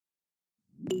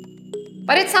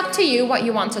But it's up to you what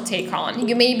you want to take on.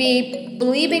 You may be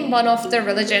believing one of the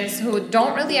religions who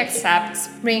don't really accept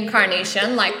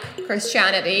reincarnation, like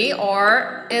Christianity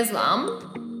or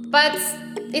Islam, but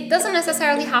it doesn't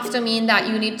necessarily have to mean that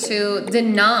you need to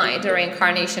deny the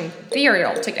reincarnation theory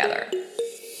altogether.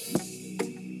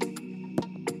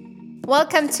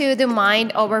 Welcome to the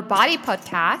Mind Over Body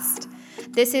podcast.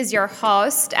 This is your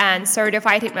host and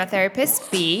certified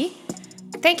hypnotherapist, B.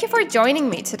 Thank you for joining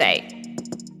me today.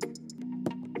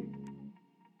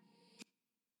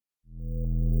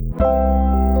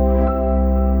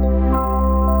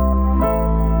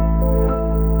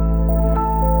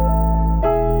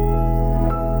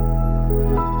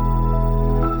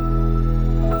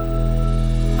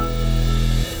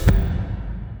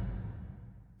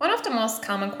 Most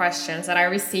common questions that I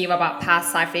receive about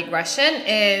past life regression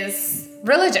is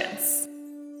religions.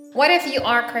 What if you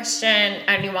are Christian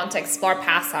and you want to explore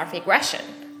past life regression?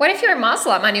 What if you're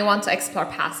Muslim and you want to explore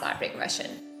past life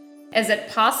regression? Is it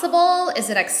possible?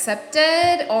 Is it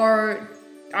accepted? Or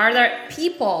are there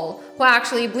people who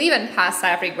actually believe in past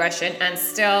life regression and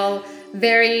still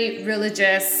very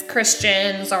religious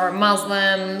Christians or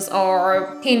Muslims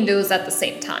or Hindus at the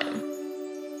same time?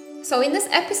 So in this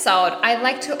episode, I'd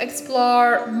like to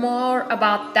explore more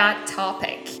about that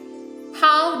topic.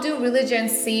 How do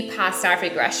religions see past life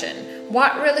regression?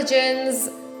 What religions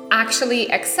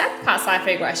actually accept past life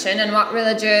regression and what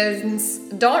religions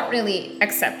don't really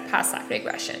accept past life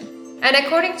regression? And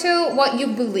according to what you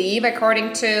believe,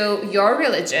 according to your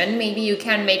religion, maybe you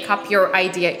can make up your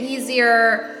idea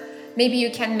easier. Maybe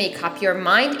you can make up your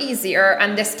mind easier,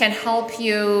 and this can help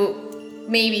you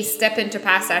maybe step into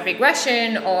past life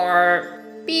regression or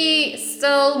be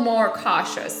still more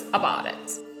cautious about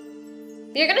it.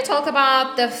 We are going to talk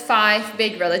about the 5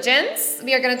 big religions.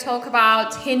 We are going to talk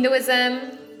about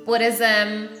Hinduism,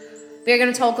 Buddhism. We are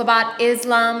going to talk about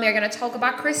Islam. We are going to talk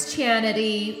about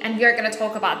Christianity. And we are going to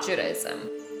talk about Judaism.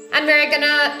 And we are going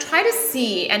to try to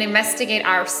see and investigate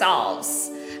ourselves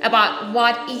about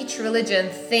what each religion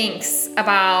thinks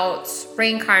about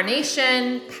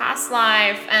reincarnation, past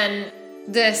life, and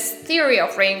this theory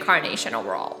of reincarnation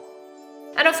overall.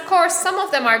 And of course, some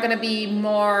of them are going to be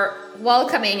more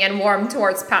welcoming and warm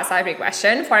towards past life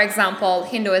regression, for example,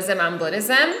 Hinduism and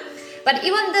Buddhism. But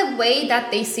even the way that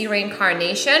they see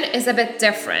reincarnation is a bit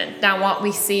different than what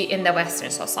we see in the Western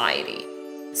society.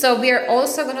 So we're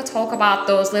also going to talk about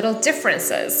those little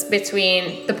differences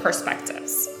between the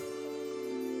perspectives.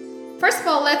 First of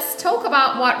all, let's talk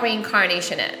about what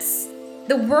reincarnation is.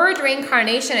 The word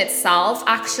reincarnation itself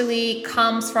actually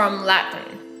comes from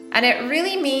Latin, and it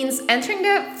really means entering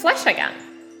the flesh again.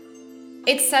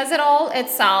 It says it all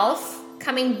itself,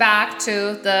 coming back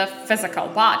to the physical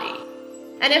body.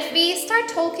 And if we start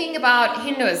talking about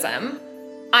Hinduism,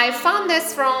 I found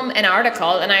this from an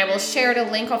article, and I will share the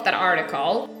link of that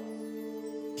article.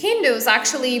 Hindus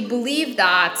actually believe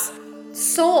that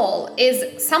soul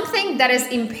is something that is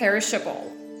imperishable.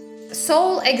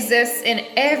 Soul exists in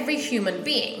every human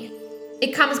being.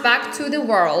 It comes back to the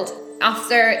world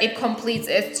after it completes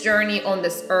its journey on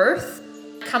this earth,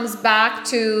 comes back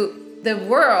to the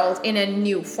world in a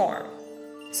new form.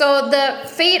 So the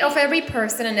fate of every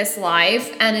person in this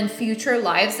life and in future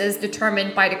lives is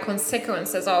determined by the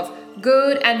consequences of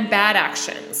good and bad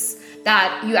actions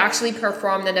that you actually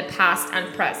performed in the past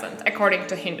and present, according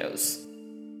to Hindus.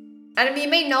 And we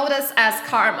may know this as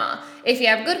karma. If you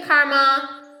have good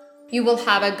karma, you will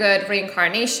have a good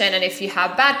reincarnation, and if you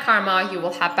have bad karma, you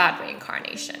will have bad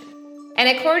reincarnation. And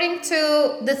according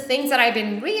to the things that I've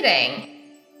been reading,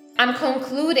 I'm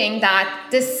concluding that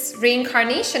this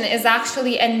reincarnation is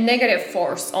actually a negative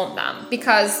force on them,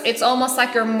 because it's almost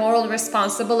like your moral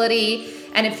responsibility,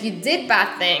 and if you did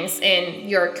bad things in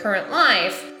your current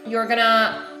life, you're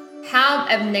gonna have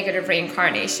a negative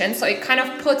reincarnation, so it kind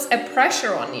of puts a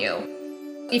pressure on you.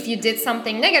 If you did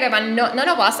something negative, and none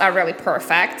of us are really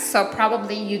perfect, so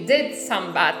probably you did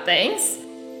some bad things,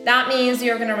 that means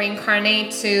you're going to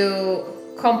reincarnate to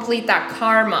complete that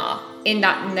karma in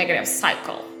that negative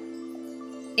cycle.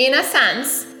 In a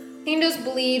sense, Hindus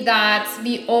believe that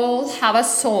we all have a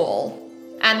soul,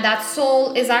 and that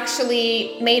soul is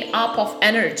actually made up of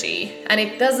energy, and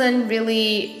it doesn't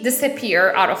really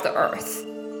disappear out of the earth.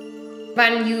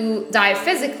 When you die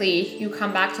physically, you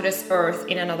come back to this earth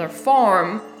in another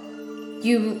form.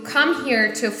 You come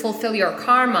here to fulfill your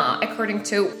karma according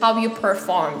to how you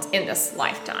performed in this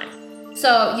lifetime.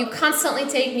 So you constantly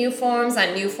take new forms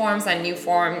and new forms and new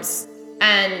forms,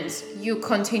 and you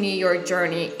continue your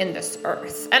journey in this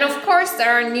earth. And of course,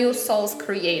 there are new souls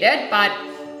created, but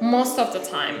most of the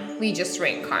time, we just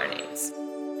reincarnate.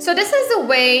 So this is the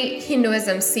way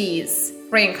Hinduism sees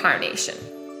reincarnation.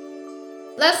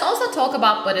 Let's also talk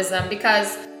about Buddhism,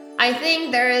 because I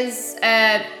think there is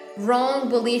a wrong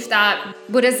belief that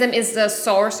Buddhism is the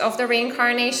source of the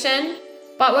reincarnation.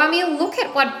 But when we look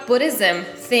at what Buddhism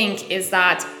think is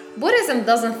that Buddhism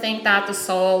doesn't think that the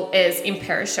soul is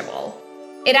imperishable.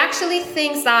 It actually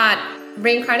thinks that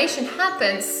reincarnation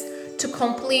happens to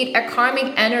complete a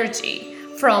karmic energy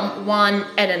from one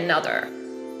and another.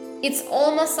 It's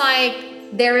almost like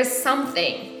there is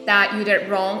something that you did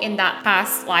wrong in that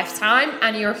past lifetime,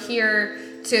 and you're here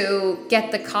to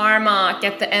get the karma,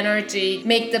 get the energy,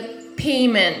 make the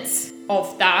payment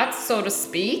of that, so to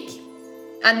speak.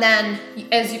 And then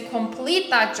as you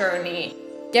complete that journey,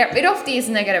 get rid of these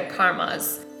negative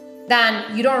karmas,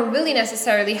 then you don't really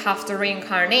necessarily have to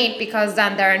reincarnate, because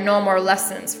then there are no more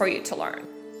lessons for you to learn.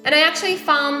 And I actually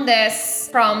found this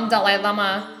from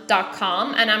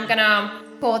DalaiLama.com, and I'm gonna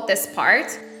quote this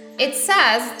part. It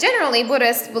says, generally,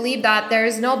 Buddhists believe that there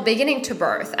is no beginning to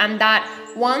birth, and that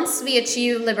once we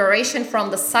achieve liberation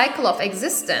from the cycle of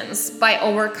existence by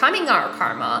overcoming our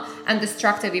karma and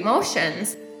destructive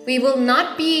emotions, we will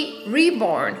not be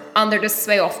reborn under the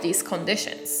sway of these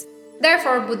conditions.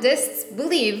 Therefore, Buddhists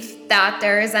believe that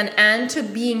there is an end to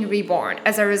being reborn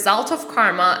as a result of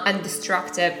karma and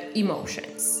destructive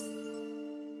emotions.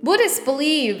 Buddhists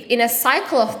believe in a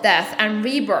cycle of death and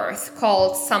rebirth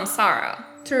called samsara.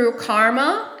 Through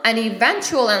karma and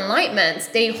eventual enlightenment,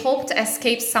 they hope to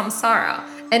escape samsara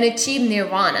and achieve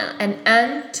nirvana, an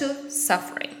end to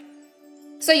suffering.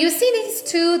 So you see these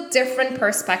two different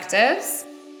perspectives.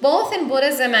 Both in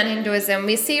Buddhism and Hinduism,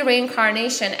 we see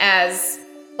reincarnation as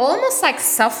almost like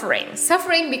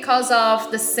suffering because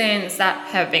of the sins that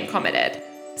have been committed,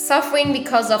 suffering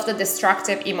because of the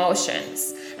destructive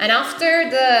emotions. And after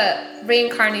the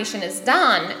reincarnation is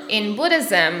done, in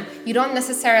Buddhism, you don't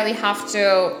necessarily have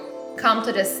to come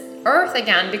to this earth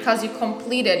again, because you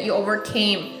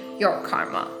overcame your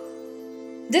karma.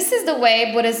 This is the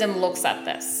way Buddhism looks at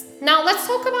this. Now let's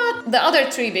talk about the other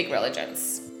three big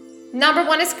religions. Number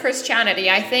one is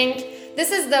Christianity. I think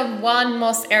this is the one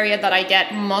most area that I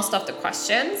get most of the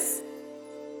questions.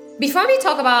 Before we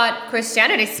talk about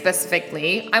Christianity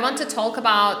specifically, I want to talk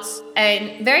about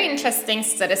a very interesting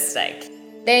statistic.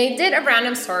 They did a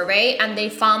random survey, and they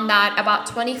found that about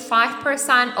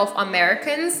 25% of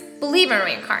Americans believe in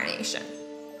reincarnation.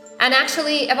 And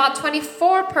actually, about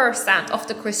 24% of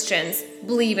the Christians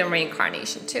believe in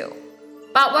reincarnation too.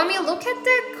 But when we look at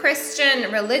the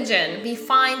Christian religion, we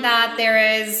find that there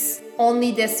is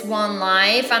only this one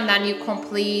life, and then you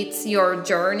complete your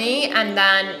journey, and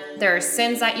then there are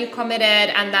sins that you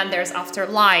committed, and then there's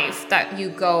afterlife that you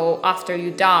go after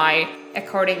you die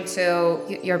according to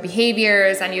your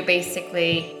behaviors, and you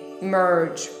basically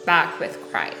merge back with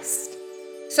Christ.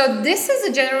 So this is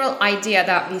a general idea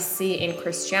that we see in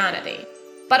Christianity.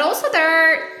 But also there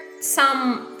are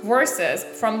some verses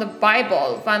from the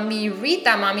Bible, when we read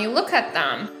them, when we look at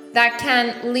them, that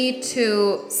can lead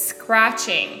to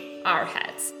scratching our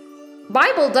heads.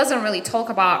 Bible doesn't really talk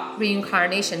about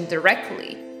reincarnation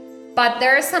directly, but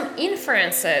there are some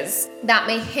inferences that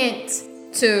may hint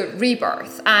to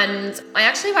rebirth. And I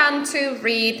actually want to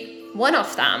read one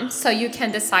of them so you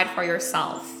can decide for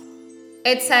yourself.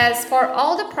 It says, "For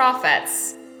all the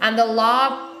prophets and the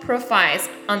law prophesied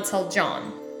until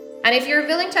John. And if you're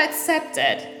willing to accept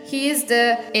it, he is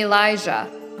the Elijah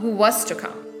who was to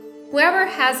come. Whoever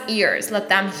has ears, let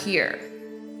them hear."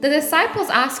 The disciples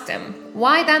asked him,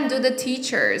 "Why then do the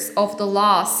teachers of the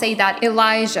law say that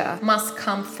Elijah must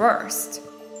come first?"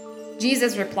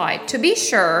 Jesus replied, "To be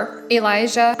sure,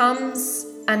 Elijah comes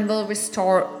and will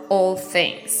restore all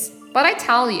things. But I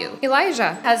tell you,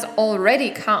 Elijah has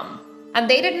already come, and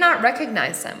they did not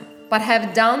recognize him, but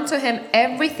have done to him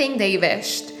everything they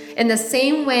wished. In the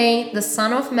same way, the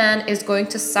Son of Man is going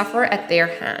to suffer at their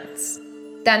hands."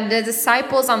 Then the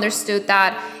disciples understood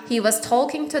that he was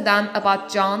talking to them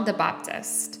about John the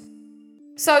Baptist.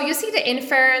 So you see the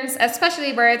inference,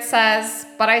 especially where it says,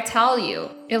 "But I tell you,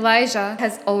 Elijah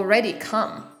has already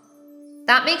come."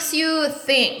 That makes you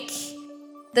think,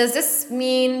 does this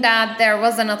mean that there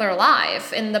was another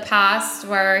life in the past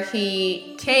where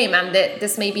he came, and that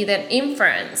this may be the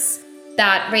inference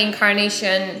that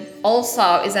reincarnation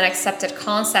also is an accepted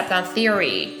concept and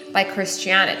theory by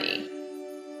Christianity?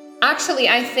 Actually,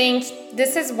 I think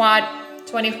this is what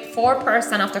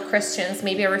 24% of the Christians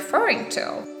may be referring to.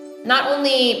 Not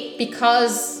only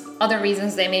because other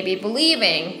reasons they may be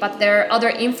believing, but there are other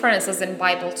inferences in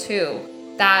Bible too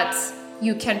that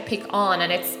you can pick on,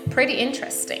 and it's pretty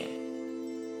interesting.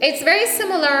 It's very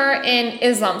similar in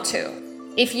Islam too.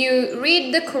 If you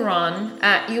read the Quran,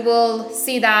 you will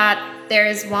see that there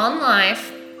is one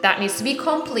life that needs to be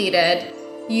completed,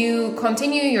 You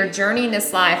continue your journey in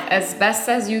this life as best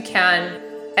as you can,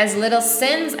 as little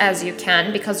sins as you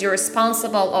can, because you're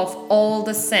responsible of all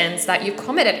the sins that you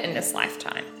committed in this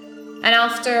lifetime. And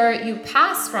after you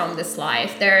pass from this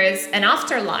life, there is an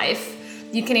afterlife.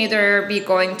 You can either be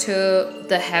going to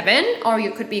the heaven or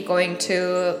you could be going to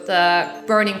the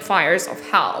burning fires of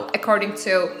hell, according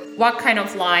to what kind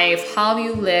of life, how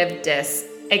you live this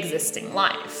existing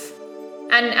life.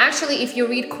 And actually, if you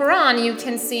read Quran, you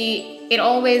can see it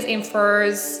always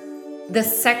infers the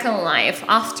second life,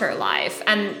 afterlife.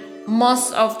 And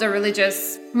most of the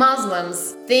religious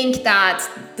Muslims think that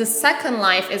the second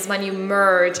life is when you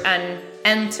merge and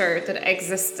enter the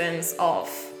existence of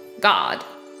God.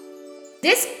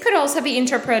 This could also be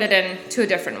interpreted in two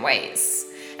different ways.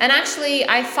 And actually,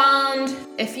 I found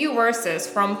a few verses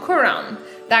from Quran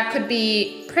that could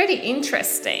be pretty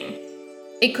interesting.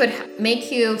 It could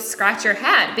make you scratch your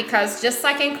head, because just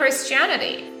like in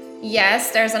Christianity,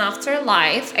 yes, there's an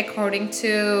afterlife according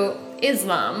to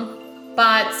Islam,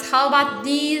 but how about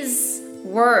these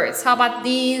words? How about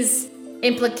these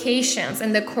implications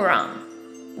in the Quran?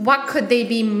 What could they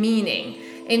be meaning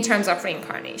in terms of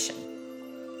reincarnation?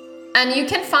 And you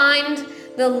can find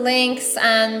the links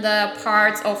and the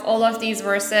parts of all of these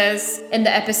verses in the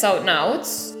episode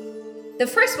notes. The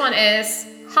first one is,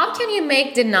 how can you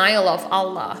make denial of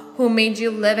Allah, who made you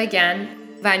live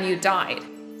again when you died?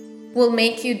 Will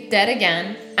make you dead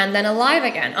again and then alive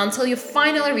again until you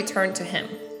finally return to Him.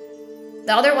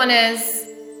 The other one is,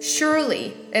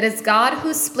 surely it is God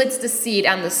who splits the seed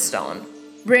and the stone,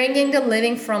 bringing the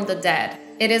living from the dead.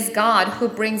 It is God who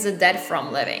brings the dead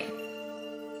from living.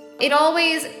 It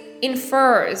always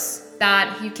infers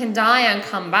that you can die and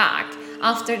come back.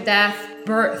 After death,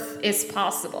 birth is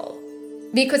possible.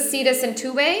 We could see this in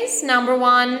two ways. Number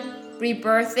one,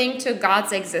 rebirthing to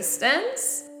God's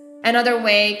existence. Another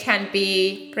way can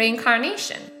be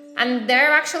reincarnation. And there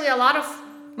are actually a lot of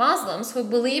Muslims who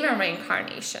believe in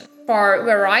reincarnation for a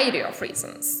variety of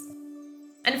reasons.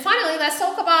 And finally, let's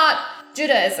talk about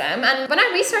Judaism. And when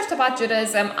I researched about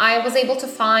Judaism, I was able to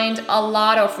find a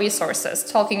lot of resources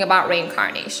talking about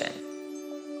reincarnation.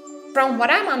 From what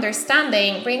I'm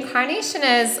understanding, reincarnation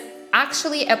is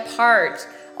actually a part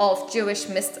of Jewish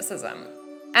mysticism.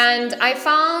 And I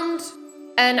found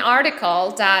an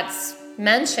article that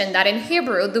mentioned that in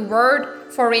Hebrew, the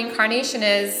word for reincarnation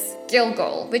is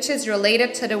Gilgul, which is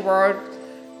related to the word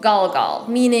Galgal,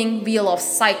 meaning wheel of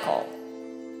cycle.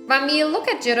 When we look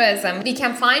at Judaism, we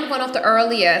can find one of the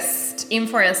earliest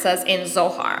inferences in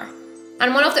Zohar.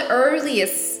 And one of the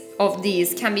earliest of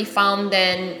these can be found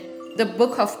in the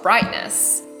Book of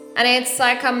Brightness. And it's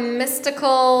like a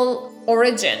mystical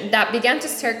origin that began to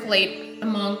circulate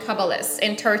among Kabbalists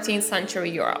in 13th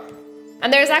century Europe.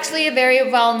 And there's actually a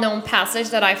very well-known passage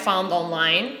that I found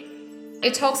online.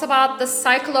 It talks about the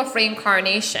cycle of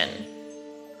reincarnation.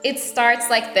 It starts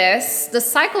like this. The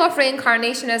cycle of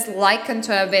reincarnation is likened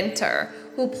to a winter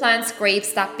who plants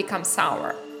grapes that become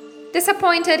sour.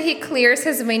 Disappointed, he clears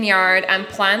his vineyard and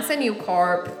plants a new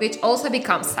crop, which also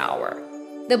becomes sour.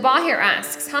 The Bahir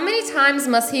asks, how many times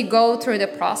must he go through the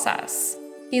process?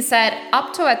 He said,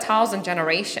 up to 1,000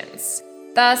 generations.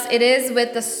 Thus it is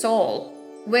with the soul,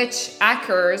 which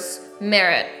accrues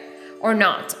merit or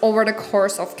not over the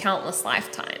course of countless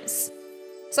lifetimes.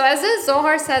 So as the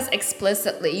Zohar says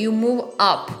explicitly, you move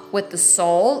up with the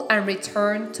soul and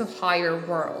return to higher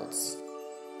worlds.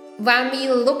 When we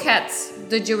look at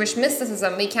the Jewish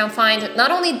mysticism, we can find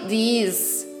not only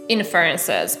these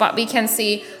inferences, but we can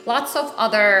see lots of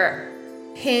other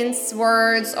hints,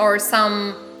 words, or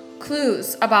some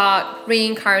clues about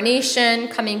reincarnation,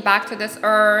 coming back to this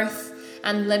earth,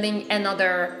 and living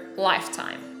another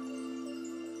lifetime.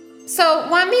 So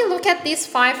when we look at these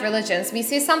 5 religions, we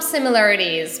see some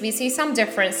similarities, we see some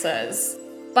differences.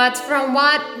 But from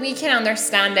what we can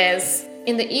understand is,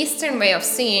 in the Eastern way of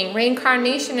seeing,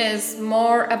 reincarnation is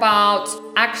more about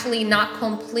actually not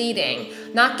completing,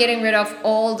 not getting rid of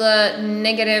all the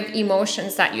negative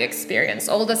emotions that you experience,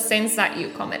 all the sins that you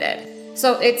committed.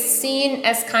 So it's seen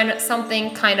as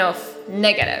something kind of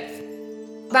negative.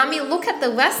 When we look at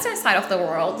the Western side of the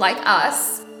world, like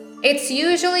us, it's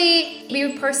usually,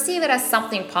 we perceive it as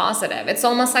something positive. It's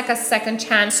almost like a second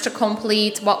chance to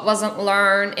complete what wasn't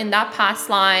learned in that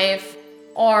past life.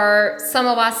 Or some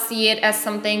of us see it as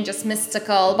something just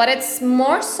mystical, but it's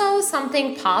more so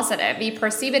something positive. We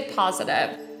perceive it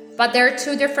positive. But there are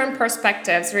 2 different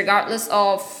perspectives regardless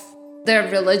of the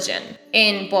religion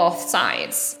in both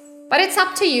sides. But it's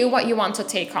up to you what you want to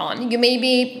take on. You may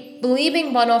be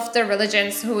believing one of the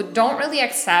religions who don't really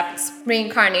accept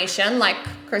reincarnation, like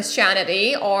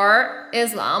Christianity or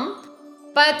Islam.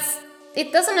 But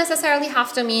It doesn't necessarily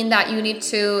have to mean that you need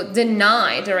to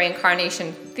deny the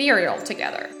reincarnation theory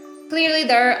altogether. Clearly,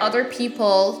 there are other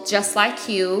people just like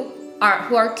you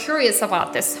who are curious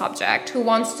about this subject, who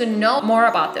wants to know more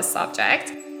about this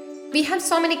subject. We have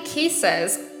so many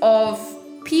cases of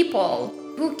people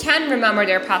who can remember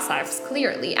their past lives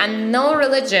clearly, and no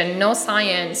religion, no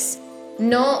science,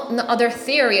 no other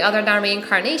theory other than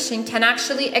reincarnation can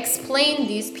actually explain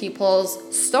these people's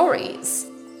stories.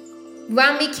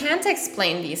 When we can't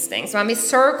explain these things, when we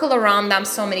circle around them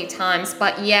so many times,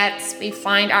 but yet we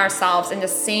find ourselves in the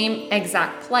same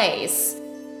exact place,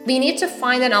 we need to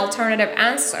find an alternative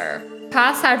answer.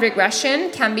 Past life regression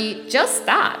can be just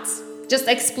that. Just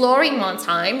exploring one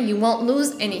time, you won't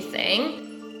lose anything,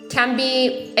 can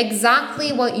be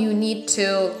exactly what you need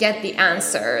to get the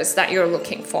answers that you're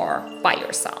looking for by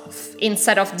yourself,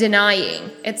 instead of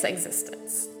denying its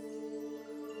existence.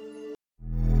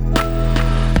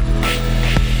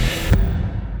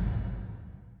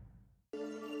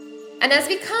 And as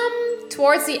we come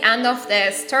towards the end of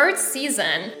this third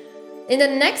season, in the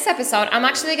next episode, I'm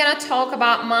actually going to talk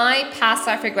about my past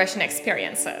life regression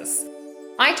experiences.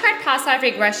 I tried past life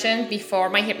regression before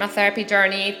my hypnotherapy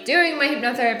journey, during my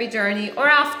hypnotherapy journey, or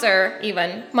after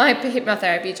even my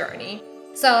hypnotherapy journey.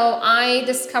 So I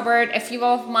discovered a few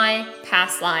of my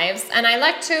past lives, and I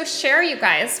like to share you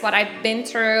guys what I've been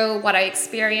through, what I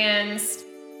experienced,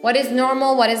 what is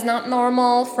normal, what is not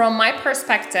normal from my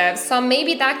perspective. So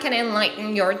maybe that can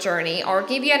enlighten your journey or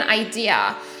give you an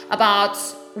idea about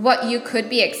what you could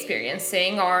be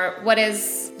experiencing or what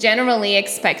is generally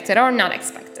expected or not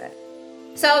expected.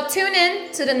 So tune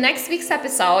in to the next week's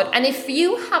episode, and if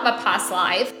you have a past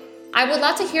life, I would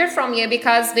love to hear from you,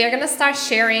 because we're going to start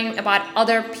sharing about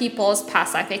other people's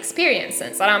past life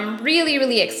experiences, and I'm really,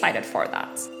 really excited for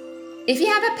that. If you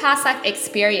have a past life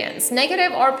experience,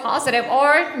 negative or positive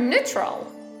or neutral,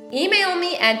 email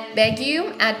me at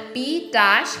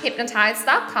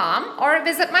begum@b-hypnotize.com or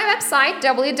visit my website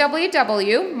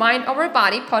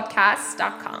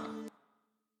www.mindoverbodypodcast.com.